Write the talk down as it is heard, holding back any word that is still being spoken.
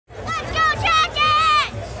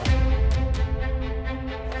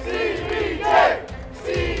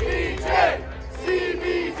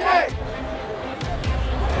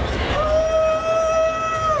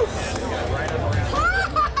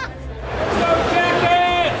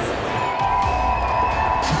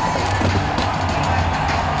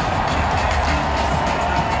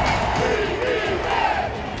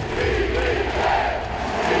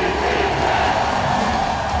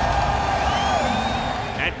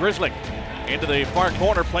Grizzly into the far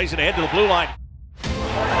corner, plays it ahead to the blue line.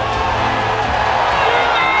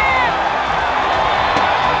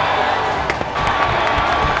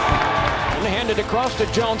 Handed across to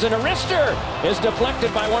Jones, and a wrister is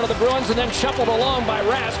deflected by one of the Bruins and then shuffled along by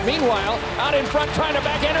Rask. Meanwhile, out in front trying to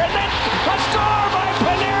backhander, and then a score by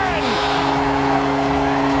Panarin!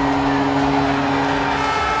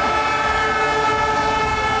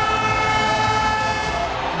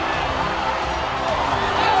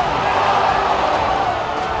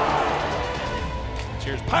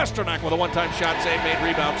 Here's Pasternak with a one-time shot, save, made,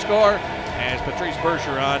 rebound, score, as Patrice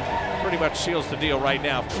Bergeron pretty much seals the deal right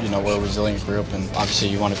now. You know, we're a resilient group, and obviously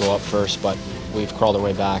you want to go up first, but we've crawled our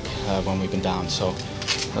way back when we've been down, so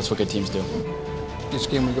that's what good teams do. Each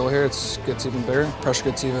game we go here, it gets even bigger, pressure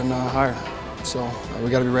gets even higher, so we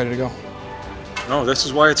got to be ready to go. No, this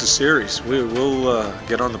is why it's a series. We'll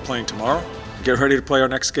get on the plane tomorrow, get ready to play our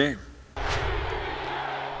next game.